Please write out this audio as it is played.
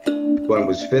when it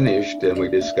was finished and we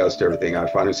discussed everything, I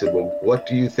finally said, well, what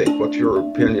do you think? What's your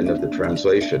opinion of the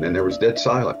translation? And there was dead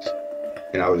silence.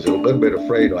 And I was a little bit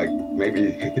afraid, like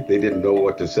maybe they didn't know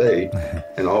what to say.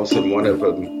 And all of a sudden, one of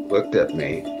them looked at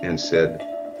me and said,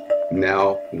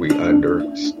 now we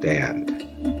understand.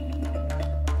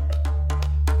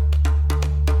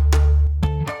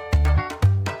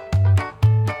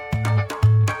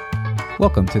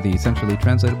 Welcome to the Essentially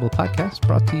Translatable podcast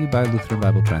brought to you by Lutheran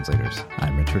Bible Translators.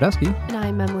 I'm Rich Radusky. And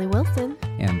I'm Emily Wilson.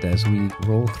 And as we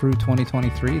roll through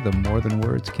 2023, the More Than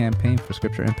Words campaign for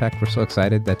Scripture Impact, we're so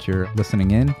excited that you're listening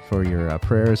in for your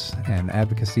prayers and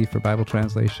advocacy for Bible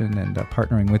translation and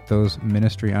partnering with those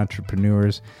ministry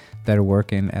entrepreneurs that are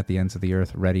working at the ends of the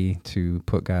earth, ready to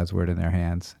put God's Word in their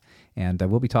hands. And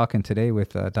we'll be talking today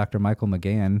with Dr. Michael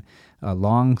McGahan, a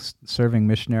long-serving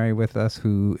missionary with us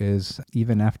who is,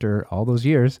 even after all those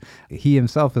years, he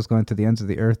himself is going to the ends of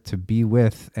the earth to be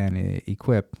with and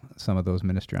equip some of those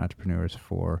ministry entrepreneurs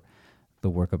for the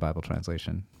work of Bible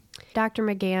translation. Dr.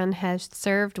 McGahan has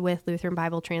served with Lutheran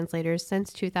Bible Translators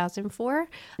since 2004,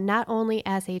 not only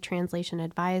as a translation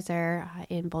advisor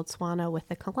in Botswana with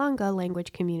the Kalanga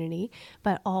language community,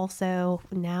 but also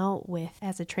now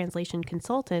as a translation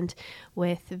consultant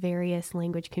with various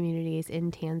language communities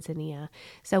in Tanzania.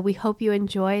 So we hope you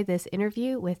enjoy this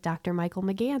interview with Dr. Michael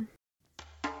McGahan.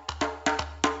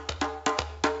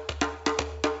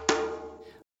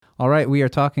 All right, we are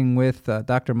talking with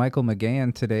Dr. Michael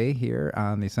McGahan today here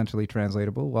on the Essentially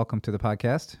Translatable. Welcome to the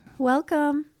podcast.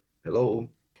 Welcome. Hello.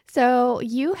 So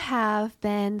you have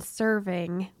been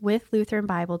serving with Lutheran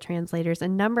Bible Translators a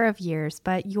number of years,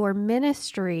 but your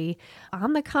ministry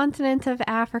on the continent of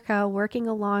Africa, working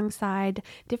alongside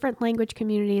different language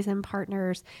communities and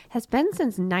partners, has been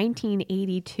since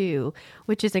 1982,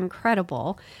 which is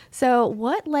incredible. So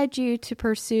what led you to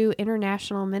pursue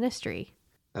international ministry?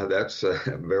 That's a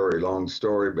very long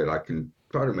story, but I can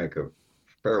try to make it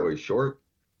fairly short.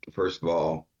 First of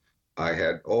all, I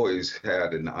had always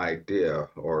had an idea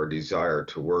or a desire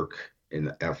to work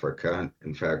in Africa.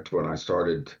 In fact, when I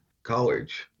started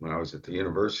college, when I was at the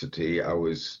university, I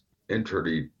was entered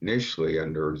initially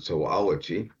under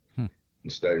zoology and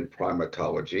studying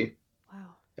primatology.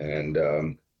 Wow.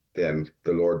 And then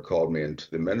the Lord called me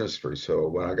into the ministry. So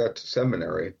when I got to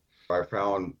seminary, I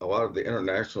found a lot of the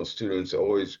international students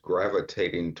always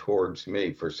gravitating towards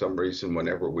me for some reason.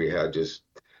 Whenever we had just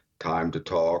time to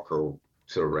talk or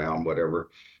sit around,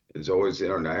 whatever, there's always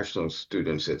international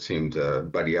students that seemed to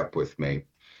buddy up with me.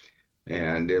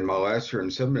 And in my last year in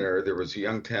seminary, there was a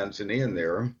young Tanzanian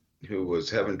there who was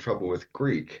having trouble with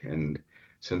Greek. And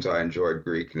since I enjoyed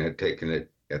Greek and had taken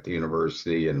it at the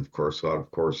university and, of course, a lot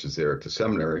of courses there at the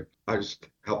seminary, I just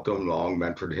helped him along,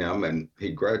 mentored him, and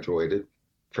he graduated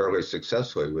fairly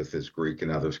successfully with his Greek and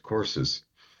other courses.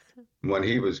 When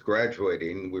he was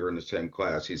graduating, we were in the same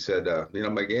class. He said,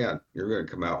 McGahan, you're going to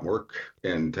come out and work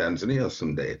in Tanzania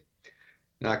someday.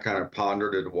 And I kind of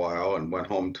pondered it a while and went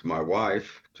home to my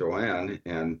wife, Joanne,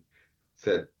 and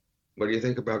said, what do you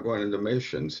think about going into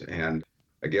missions? And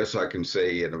I guess I can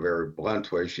say in a very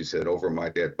blunt way, she said, over my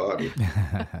dead body.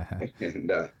 And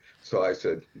so I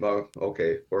said, well,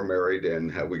 okay, we're married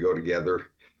and we go together.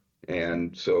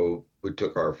 And so we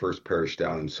took our first parish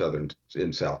down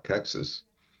in South Texas.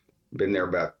 Been there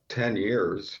about 10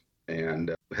 years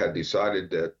and had decided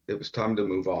that it was time to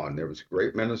move on. There was a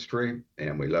great ministry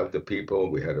and we loved the people.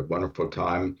 We had a wonderful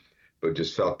time, but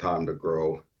just felt time to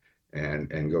grow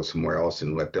and go somewhere else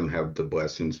and let them have the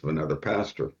blessings of another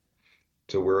pastor.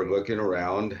 So we're looking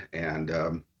around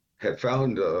and had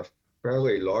found a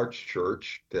fairly large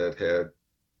church that had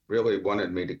really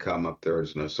wanted me to come up there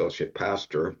as an associate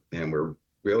pastor, and we're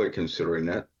really considering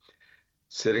it.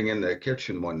 Sitting in the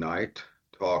kitchen one night,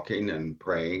 talking and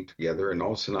praying together, and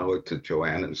all of a sudden I looked at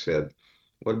Joanne and said,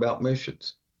 what about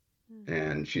missions?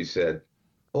 And she said,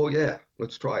 oh yeah,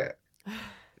 let's try it.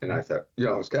 And I thought, it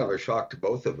was kind of a shock to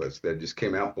both of us that it just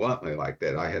came out bluntly like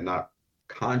that. I had not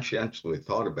conscientiously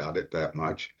thought about it that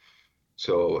much.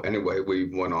 So anyway,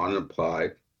 we went on and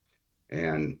applied,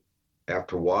 and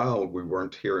after a while, we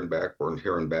weren't hearing back.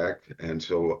 And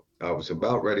so I was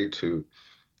about ready to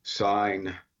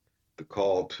sign the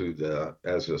call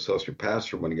as an associate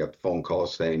pastor when he got the phone call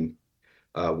saying,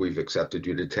 we've accepted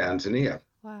you to Tanzania.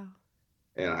 Wow.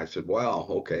 And I said, wow,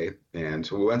 okay. And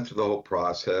so we went through the whole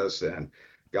process and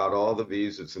got all the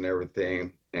visas and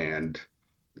everything and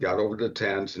got over to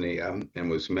Tanzania and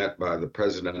was met by the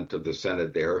president of the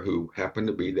Senate there, who happened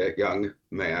to be that young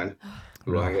man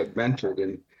who I had mentored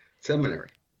in seminary.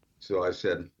 So I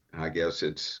said, I guess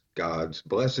it's God's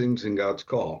blessings and God's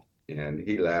call. And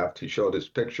he laughed. He showed his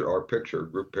picture, our picture,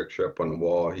 group picture up on the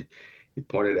wall. he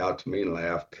pointed out to me and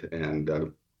laughed, and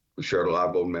we shared a lot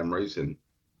of old memories and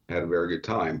had a very good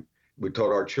time. We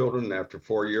told our children after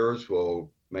 4 years,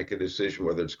 we'll make a decision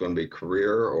whether it's going to be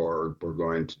career or we're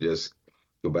going to just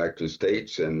go back to the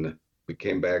States. And we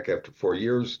came back after 4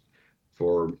 years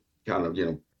for kind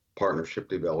of, partnership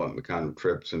development kind of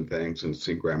trips and things and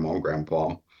see grandma and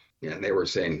grandpa. And they were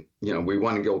saying, we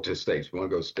want to go to the States. We want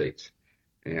to go to the States.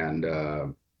 And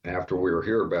after we were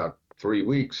here about 3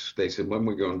 weeks, they said, when are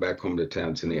we going back home to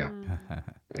Tanzania?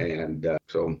 And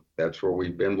so that's where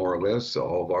we've been more or less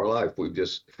all of our life. We've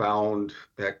just found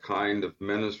that kind of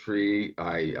ministry.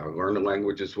 I learned the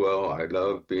language as well. I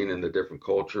love being in the different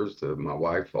cultures, my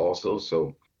wife also.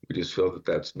 So we just feel that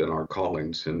that's been our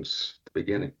calling since the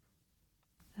beginning.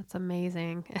 That's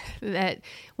amazing. That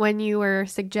when you were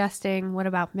suggesting what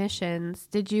about missions,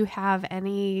 did you have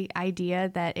any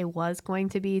idea that it was going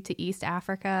to be to East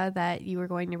Africa that you were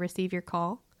going to receive your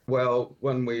call? Well,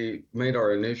 when we made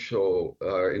our initial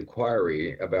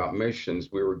inquiry about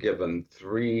missions, we were given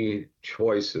 3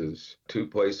 choices, 2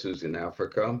 places in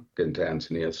Africa, in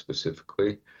Tanzania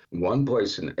specifically, 1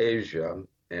 place in Asia,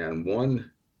 and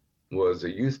 1 was a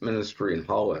youth ministry in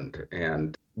Holland.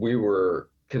 And we were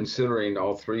considering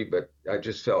all 3, but I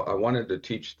just felt I wanted to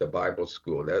teach the Bible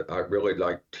school. That I really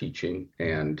liked teaching.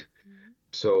 And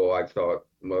so I thought,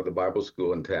 well, the Bible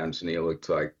school in Tanzania looks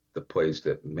like the place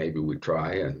that maybe we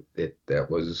try. And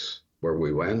that was where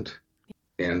we went.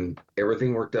 And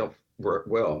everything worked out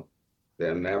well.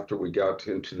 Then after we got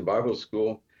into the Bible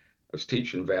school, I was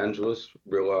teaching evangelists,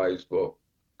 realized, well,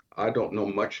 I don't know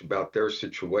much about their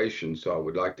situation, so I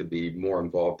would like to be more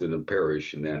involved in the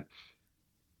parish. And then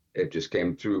it just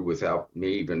came through without me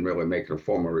even really making a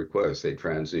formal request. They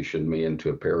transitioned me into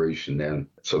a parish, and then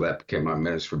so that became my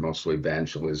ministry, mostly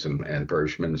evangelism and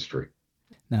parish ministry.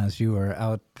 Now, as you were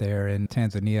out there in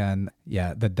Tanzania, and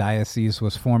the diocese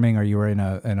was forming, or you were in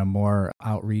a more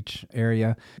outreach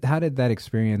area, how did that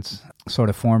experience sort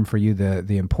of form for you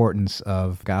the importance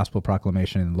of gospel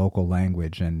proclamation in local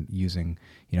language and using,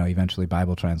 eventually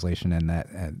Bible translation and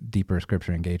that deeper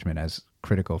scripture engagement as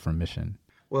critical for mission?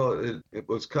 Well, it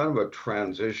was kind of a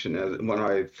transition. When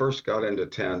I first got into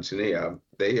Tanzania,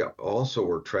 they also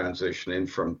were transitioning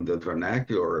from the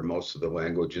vernacular in most of the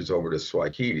languages over to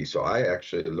Swahili. So I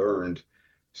actually learned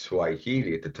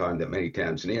Swahili at the time that many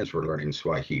Tanzanians were learning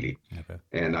Swahili. Okay.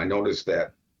 And I noticed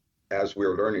that as we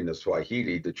were learning the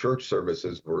Swahili, the church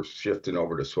services were shifting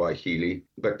over to Swahili,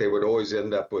 but they would always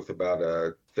end up with about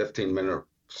a 15-minute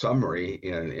summary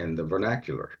in the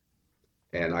vernacular.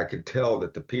 And I could tell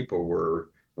that the people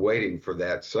were waiting for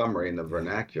that summary in the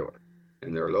vernacular,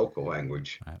 in their local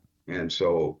language. Right. And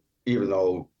so even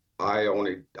though I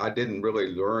didn't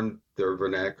really learn their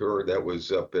vernacular, that was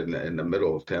up in the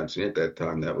middle of Tanzania at that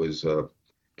time. That was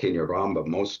Kinyarwanda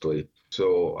mostly.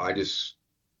 So I just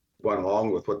went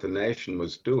along with what the nation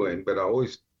was doing, but I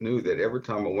always knew that every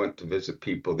time I went to visit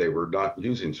people, they were not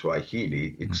using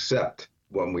Swahili except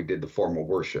when we did the formal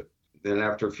worship. Then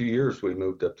after a few years, we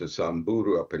moved up to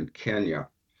Samburu up in Kenya.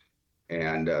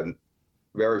 And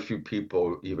very few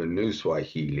people even knew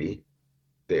Swahili.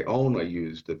 They only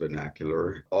used the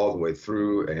vernacular all the way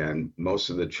through, and most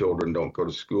of the children don't go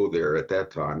to school there at that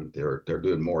time. They're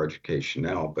doing more education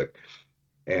now.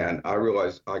 And I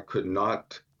realized I could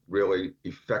not really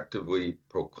effectively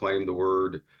proclaim the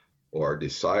word or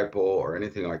disciple or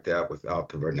anything like that without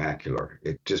the vernacular.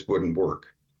 It just wouldn't work.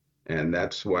 And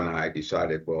that's when I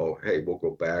decided, well, hey, we'll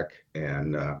go back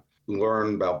and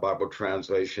learn about Bible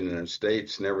translation in the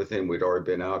States and everything. We'd already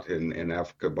been out in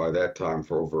Africa by that time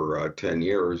for over 10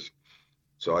 years.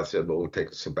 So I said, well, we'll take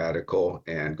a sabbatical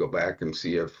and go back and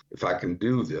see if I can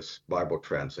do this Bible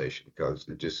translation, because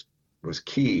it just was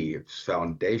key. It's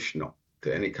foundational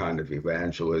to any kind of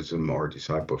evangelism or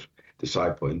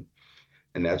discipling.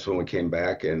 And that's when we came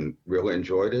back and really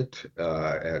enjoyed it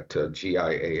at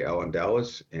GIAL in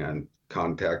Dallas, and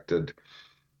contacted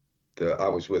I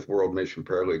was with World Mission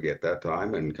Prayer League at that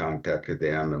time, and contacted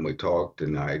them, and we talked,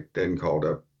 and I then called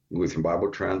up Lutheran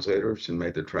Bible translators and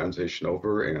made the transition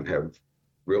over, and have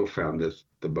really found this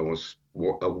the most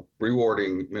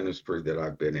rewarding ministry that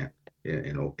I've been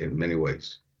in many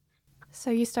ways. So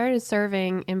you started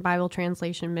serving in Bible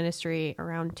translation ministry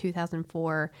around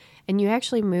 2004, and you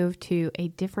actually moved to a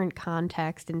different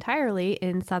context entirely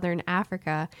in Southern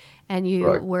Africa, and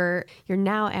you're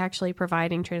now actually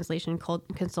providing translation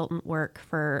consultant work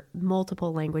for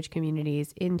multiple language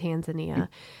communities in Tanzania.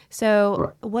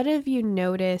 So what have you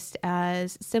noticed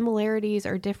as similarities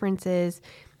or differences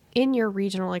in your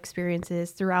regional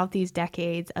experiences throughout these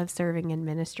decades of serving in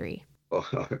ministry?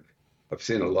 I've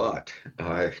seen a lot.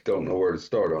 I don't know where to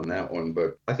start on that one,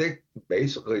 but I think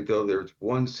basically, though, there's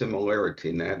one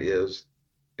similarity, and that is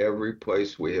every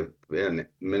place we have been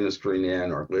ministering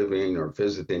in or living or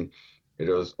visiting, it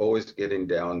is always getting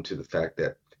down to the fact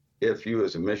that if you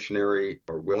as a missionary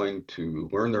are willing to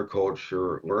learn their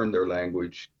culture, learn their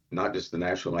language, not just the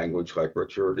national language like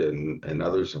Richard and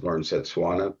others have learned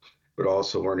Setswana, but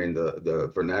also learning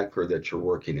the vernacular that you're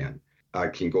working in. I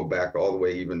can go back all the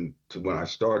way even to when I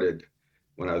started.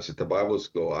 When I was at the Bible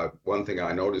school, one thing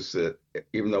I noticed that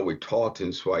even though we taught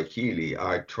in Swahili,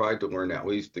 I tried to learn at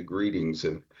least the greetings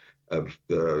of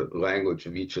the language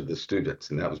of each of the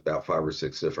students. And that was about 5 or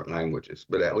 6 different languages,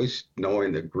 but at least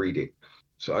knowing the greeting.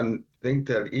 So I think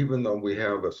that even though we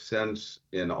have a sense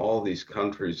in all these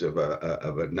countries of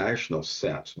a national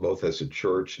sense, both as a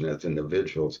church and as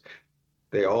individuals,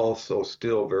 they also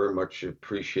still very much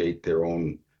appreciate their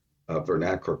own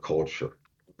vernacular culture.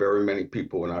 Very many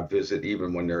people, when I visit,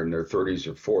 even when they're in their 30s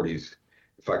or 40s,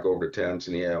 if I go over to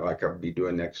Tanzania, like I'll be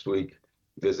doing next week,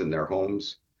 visiting their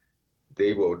homes,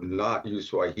 they will not use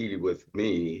Swahili with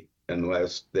me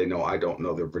unless they know I don't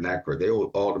know their vernacular. They will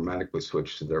automatically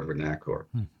switch to their vernacular.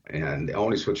 And they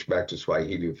only switch back to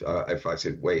Swahili if I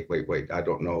said, wait, I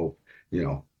don't know,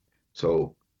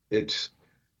 So it's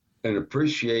an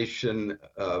appreciation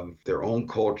of their own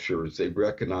cultures. They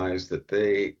recognize that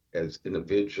they, as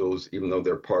individuals, even though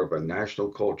they're part of a national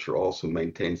culture, also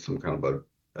maintain some kind of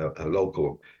a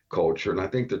local culture. And I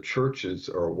think the churches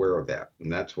are aware of that.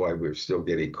 And that's why we're still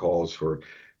getting calls for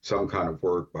some kind of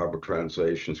work, Bible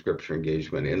translation, scripture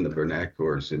engagement in the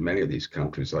vernaculars in many of these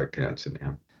countries like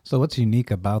Tanzania. So what's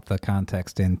unique about the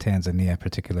context in Tanzania,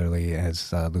 particularly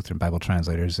as Lutheran Bible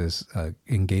translators, is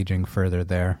engaging further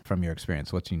there from your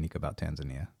experience? What's unique about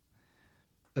Tanzania?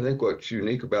 I think what's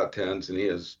unique about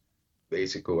Tanzania is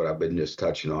basically what I've been just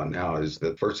touching on now is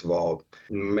that, first of all,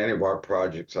 many of our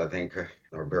projects, I think,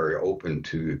 are very open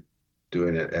to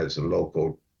doing it as a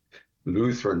local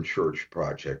Lutheran church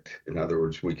project. In other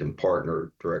words, we can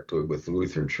partner directly with the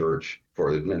Lutheran Church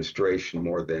for administration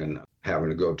more than having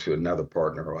to go to another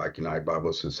partner like United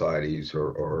Bible Societies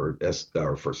or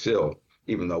for SIL,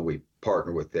 even though we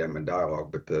partner with them in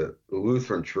dialogue. But the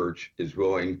Lutheran Church is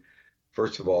willing,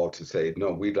 first of all, to say,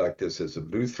 no, we'd like this as a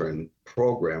Lutheran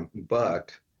program,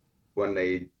 but when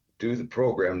they do the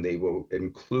program, they will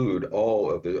include all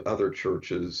of the other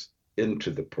churches into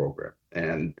the program.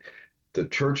 And the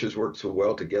churches work so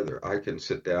well together. I can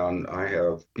sit down. I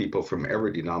have people from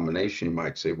every denomination, you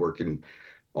might say, working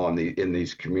in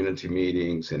these community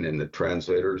meetings and in the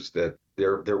translators, that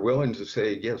they're willing to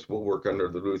say, yes, we'll work under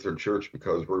the Lutheran Church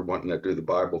because we're wanting to do the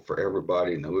Bible for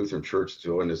everybody. And the Lutheran Church is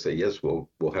willing to say, yes, we'll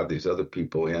have these other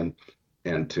people in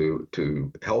and to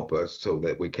help us so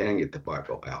that we can get the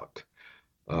Bible out.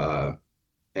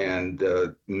 And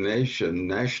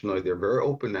nationally, they're very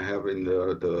open to having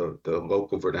the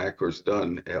local vernaculars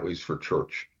done, at least for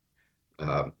church,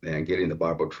 and getting the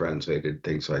Bible translated,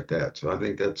 things like that. So I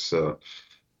think that's a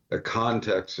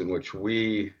context in which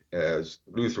we, as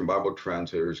Lutheran Bible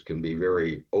translators, can be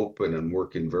very open and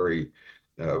working very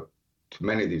to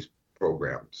many of these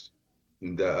programs.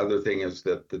 The other thing is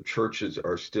that the churches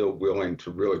are still willing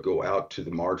to really go out to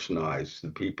the marginalized, the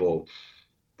people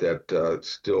that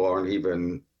still aren't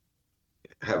even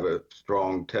have a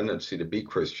strong tendency to be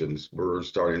Christians. We're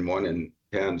starting one in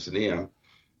Tanzania,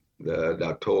 the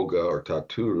Datoga or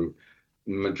Taturu.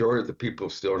 The majority of the people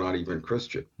still are not even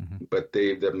Christian, but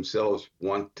they themselves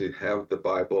want to have the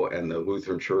Bible, and the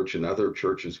Lutheran Church and other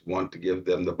churches want to give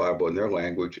them the Bible in their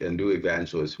language and do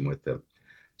evangelism with them.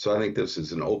 So I think this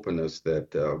is an openness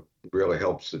that really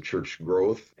helps the church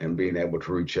growth and being able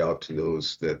to reach out to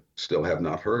those that still have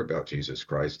not heard about Jesus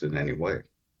Christ in any way.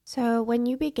 So when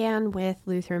you began with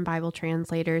Lutheran Bible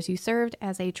translators, you served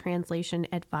as a translation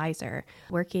advisor,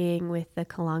 working with the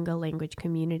Kalanga language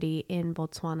community in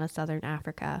Botswana, Southern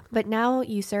Africa. But now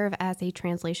you serve as a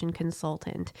translation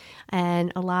consultant.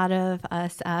 And a lot of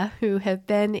us who have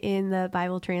been in the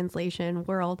Bible translation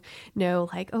world know,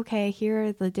 like, okay, here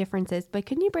are the differences. But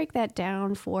can you break that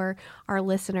down for our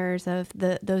listeners of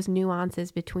those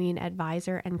nuances between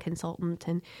advisor and consultant,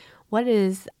 and what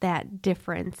is that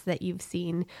difference that you've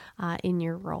seen in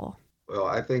your role? Well,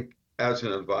 I think as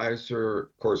an advisor,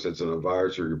 of course, as an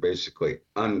advisor, you're basically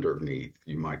underneath,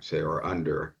 you might say, or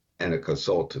under, and a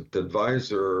consultant. The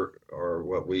advisor, or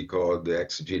what we call the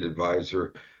exegete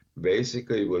advisor,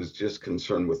 basically was just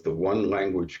concerned with the one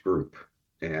language group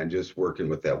and just working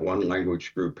with that one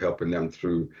language group, helping them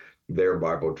through their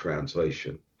Bible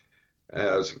translation.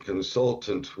 As a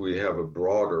consultant, we have a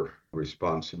broader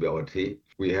responsibility.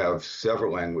 We have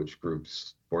several language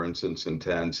groups For instance, in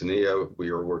Tanzania, we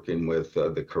are working with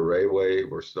the Karewe.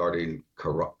 We're starting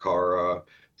Kara,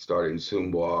 starting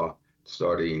Sumbwa,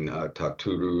 starting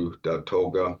Taturu,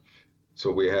 Datoga.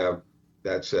 So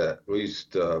that's at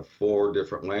least 4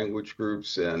 different language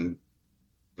groups and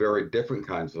very different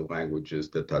kinds of languages.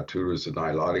 The Taturu is a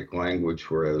Nilotic language,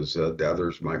 whereas the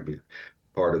others might be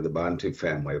part of the Bantu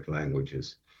family of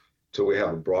languages. So we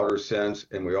have a broader sense,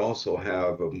 and we also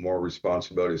have more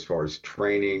responsibility as far as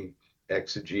training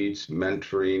exegetes,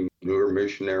 mentoring newer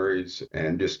missionaries,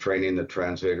 and just training the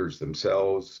translators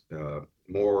themselves.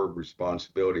 More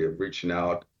responsibility of reaching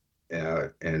out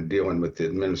and dealing with the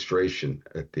administration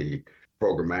at the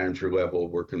program manager level,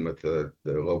 working with the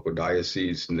local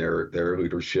diocese and their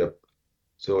leadership.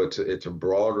 So it's a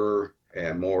broader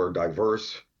and more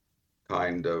diverse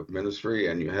kind of ministry,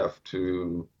 and you have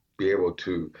to be able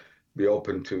to be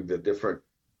open to the different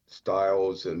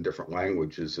styles and different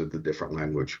languages of the different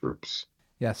language groups.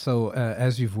 Yeah, so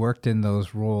as you've worked in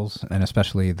those roles, and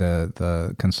especially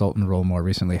the consultant role more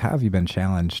recently, how have you been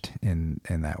challenged in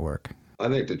that work? I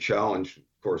think the challenge,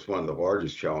 of course, one of the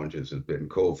largest challenges has been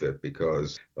COVID,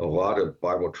 because a lot of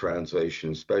Bible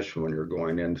translation, especially when you're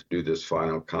going in to do this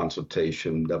final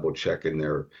consultation, double checking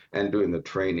there and doing the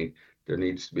training, there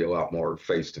needs to be a lot more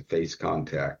face-to-face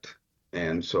contact.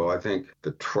 And so I think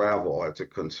the travel as a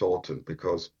consultant,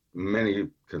 because many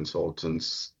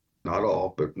consultants, not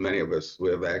all, but many of us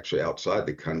live actually outside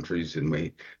the countries, and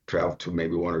we travel to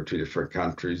maybe 1 or 2 different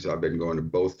countries. I've been going to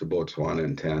both to Botswana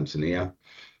and Tanzania.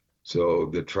 So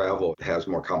the travel has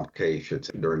more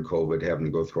complications during COVID, having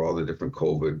to go through all the different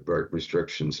COVID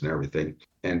restrictions and everything,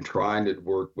 and trying to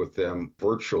work with them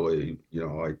virtually.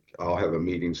 Like I'll have a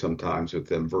meeting sometimes with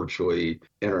them virtually.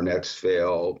 Internets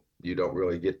fail. You don't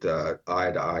really get the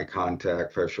eye-to-eye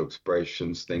contact, facial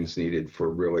expressions, things needed for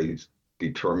really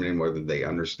determining whether they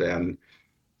understand.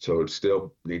 So it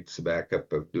still needs the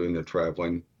backup of doing the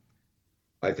traveling.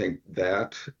 I think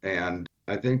that, and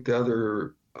I think the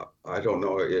other, I don't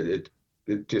know, it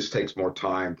just takes more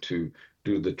time to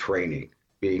do the training,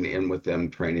 being in with them,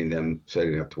 training them,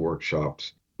 setting up the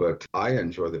workshops. But I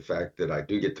enjoy the fact that I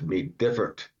do get to meet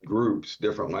different groups,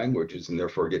 different languages, and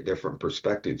therefore get different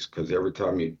perspectives, because every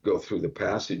time you go through the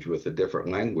passage with a different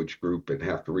language group and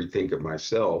have to rethink it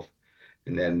myself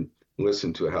and then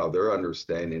listen to how they're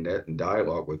understanding it and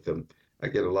dialogue with them, I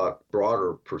get a lot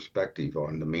broader perspective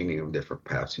on the meaning of different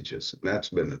passages. And that's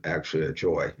been actually a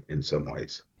joy in some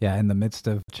ways. Yeah, in the midst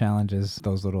of challenges,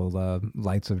 those little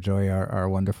lights of joy are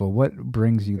wonderful. What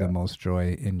brings you the most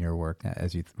joy in your work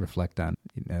as you reflect on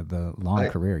the long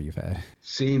career you've had?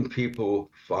 Seeing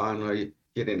people finally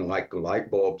getting like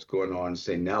light bulbs going on,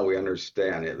 saying, now we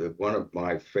understand it. One of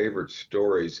my favorite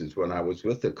stories is when I was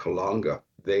with the Kalanga.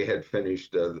 They had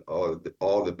finished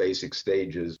all the basic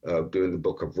stages of doing the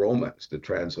book of Romans, the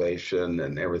translation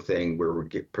and everything. We were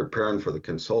preparing for the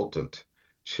consultant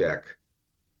check.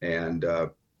 And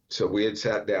so we had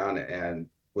sat down and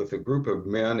with a group of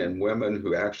men and women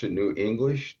who actually knew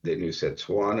English. They knew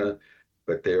Setswana,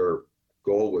 but their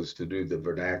goal was to do the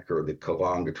vernacular, the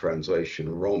Kalanga translation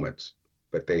of Romans.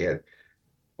 But they had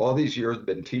all these years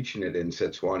been teaching it in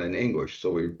Setswana and English.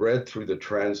 So we read through the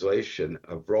translation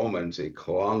of Romans in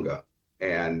Kalanga.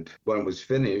 And when it was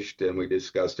finished and we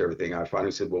discussed everything, I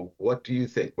finally said, well, what do you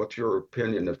think? What's your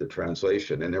opinion of the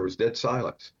translation? And there was dead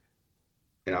silence.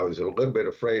 And I was a little bit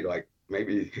afraid, like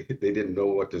maybe they didn't know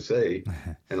what to say.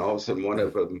 And all of a sudden, one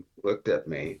of them looked at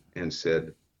me and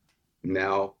said,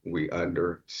 now we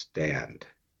understand.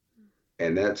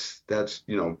 And that's,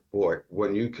 boy,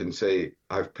 when you can say,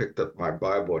 I've picked up my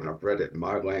Bible and I've read it in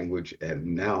my language and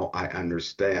now I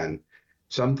understand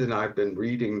something I've been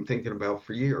reading, thinking about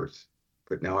for years,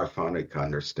 but now I finally can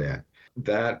understand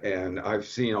that. And I've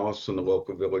seen also in the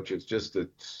local villages, just the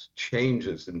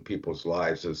changes in people's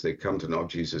lives as they come to know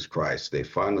Jesus Christ. They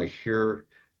finally hear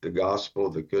the gospel,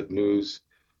 the good news,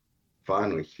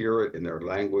 finally hear it in their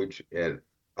language. And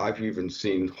I've even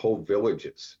seen whole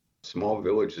villages, small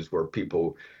villages where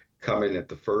people come in at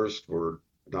the first were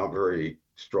not very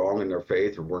strong in their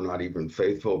faith or were not even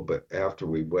faithful. But after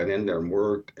we went in there and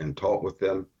worked and taught with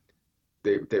them,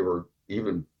 they were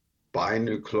even buying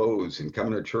new clothes and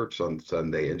coming to church on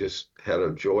Sunday and just had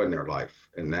a joy in their life.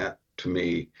 And that, to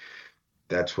me,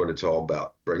 that's what it's all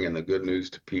about, bringing the good news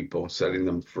to people, setting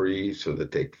them free so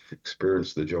that they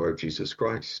experience the joy of Jesus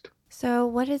Christ. So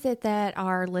what is it that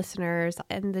our listeners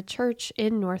and the church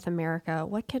in North America,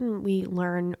 what can we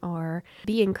learn or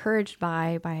be encouraged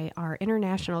by our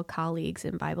international colleagues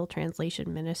in Bible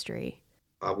translation ministry?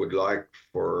 I would like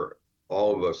for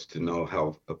all of us to know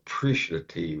how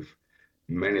appreciative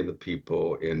many of the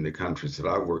people in the countries that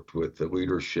I've worked with, the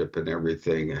leadership and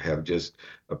everything, have just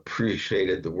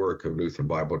appreciated the work of Lutheran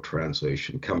Bible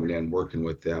Translation, coming in, working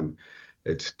with them.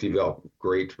 It's developed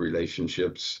great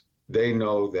relationships. They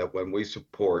know that when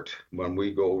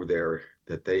we go over there,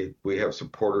 that we have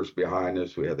supporters behind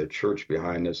us, we have the church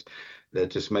behind us. That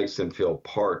just makes them feel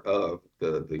part of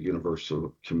the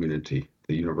universal community,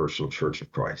 the universal Church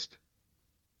of Christ.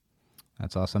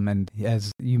 That's awesome. And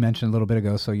as you mentioned a little bit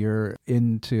ago, so you're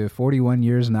into 41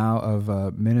 years now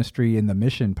of ministry in the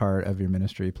mission part of your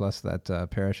ministry, plus that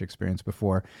parish experience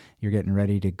before. You're getting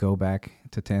ready to go back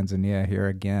to Tanzania here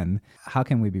again. How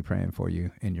can we be praying for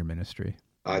you in your ministry?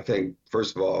 I think,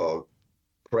 first of all,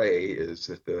 pray is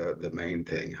the main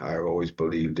thing. I've always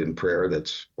believed in prayer.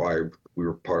 That's why we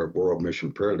were part of World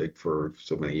Mission Prayer League for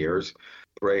so many years.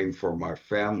 Praying for my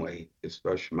family,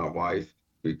 especially my wife,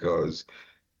 because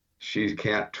she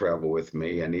can't travel with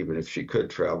me. And even if she could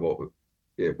travel,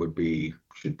 it would be,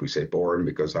 should we say, boring,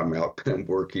 because I'm out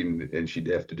working and she'd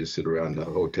have to just sit around the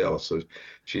hotel. So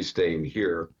she's staying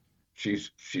here.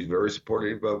 She's very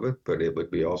supportive of it, but it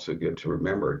would be also good to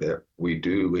remember that we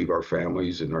do leave our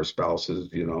families and our spouses,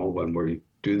 when we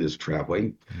do this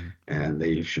traveling, and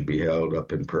they should be held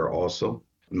up in prayer also.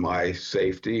 My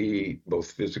safety,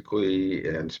 both physically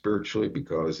and spiritually,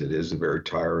 because it is a very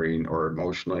tiring, or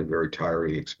emotionally very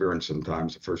tiring experience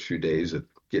sometimes, the first few days of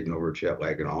getting over jet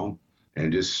lag and all,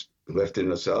 and just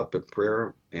lifting us up in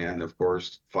prayer. And of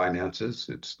course, finances,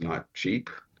 it's not cheap,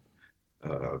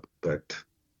 but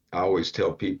I always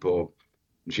tell people,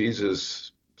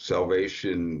 Jesus'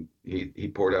 salvation, he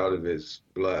poured out of his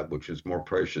blood, which is more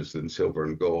precious than silver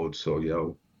and gold.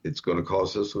 So, it's going to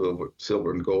cost us a little bit silver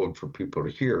and gold for people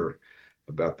to hear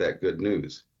about that good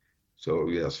news. So,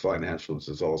 yes, financials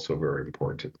is also very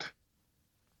important.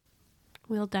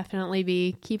 We'll definitely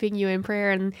be keeping you in prayer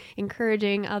and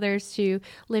encouraging others to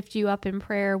lift you up in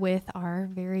prayer with our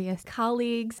various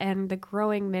colleagues and the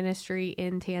growing ministry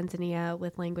in Tanzania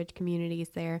with language communities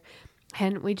there.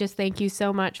 And we just thank you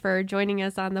so much for joining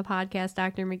us on the podcast,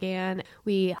 Dr. McGann.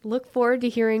 We look forward to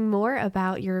hearing more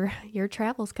about your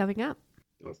travels coming up.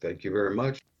 Well, thank you very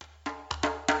much.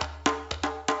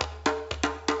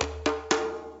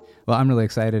 Well, I'm really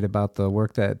excited about the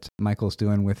work that Michael's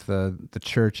doing with the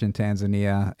church in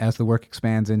Tanzania as the work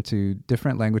expands into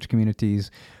different language communities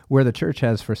where the church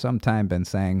has for some time been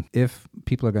saying, if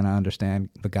people are going to understand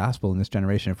the gospel in this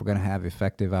generation, if we're going to have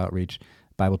effective outreach,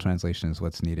 Bible translation is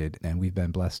what's needed. And we've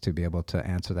been blessed to be able to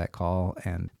answer that call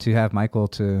and to have Michael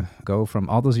to go from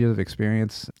all those years of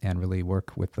experience and really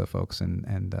work with the folks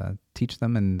and teach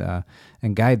them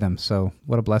and guide them. So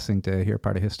what a blessing to hear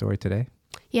part of his story today.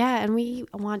 Yeah, and we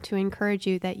want to encourage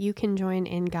you that you can join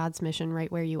in God's mission right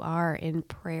where you are in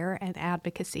prayer and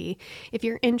advocacy. If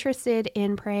you're interested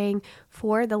in praying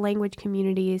for the language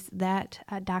communities that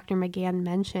Dr. McGann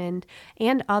mentioned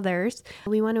and others,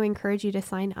 we want to encourage you to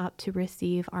sign up to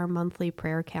receive our monthly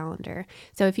prayer calendar.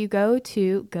 So if you go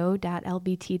to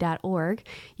go.lbt.org,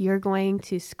 you're going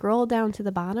to scroll down to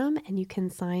the bottom and you can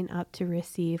sign up to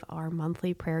receive our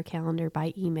monthly prayer calendar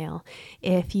by email.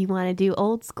 If you want to do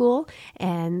old school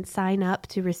and sign up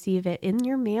to receive it in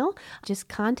your mail, just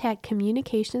contact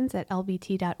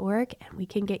communications@lbt.org and we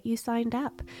can get you signed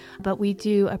up. But we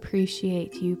do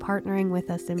appreciate you partnering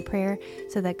with us in prayer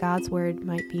so that God's word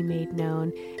might be made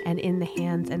known and in the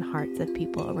hands and hearts of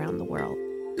people around the world.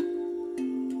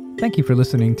 Thank you for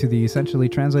listening to the Essentially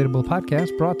Translatable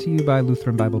podcast brought to you by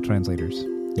Lutheran Bible Translators.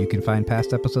 You can find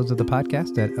past episodes of the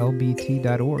podcast at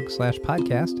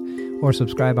lbt.org/podcast or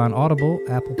subscribe on Audible,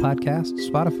 Apple Podcasts,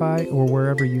 Spotify, or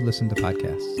wherever you listen to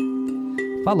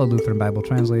podcasts. Follow Lutheran Bible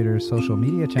Translators' social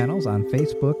media channels on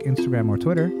Facebook, Instagram, or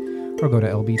Twitter, or go to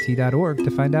lbt.org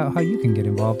to find out how you can get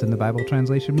involved in the Bible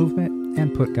translation movement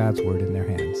and put God's Word in their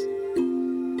hands.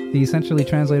 The Essentially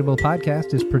Translatable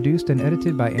podcast is produced and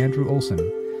edited by Andrew Olson.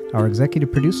 Our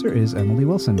executive producer is Emily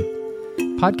Wilson.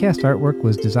 Podcast artwork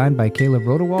was designed by Caleb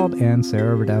Rodewald and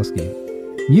Sarah Radowski.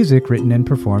 Music written and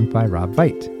performed by Rob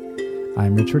Veit.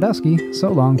 I'm Rich Radowski.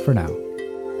 So long for now.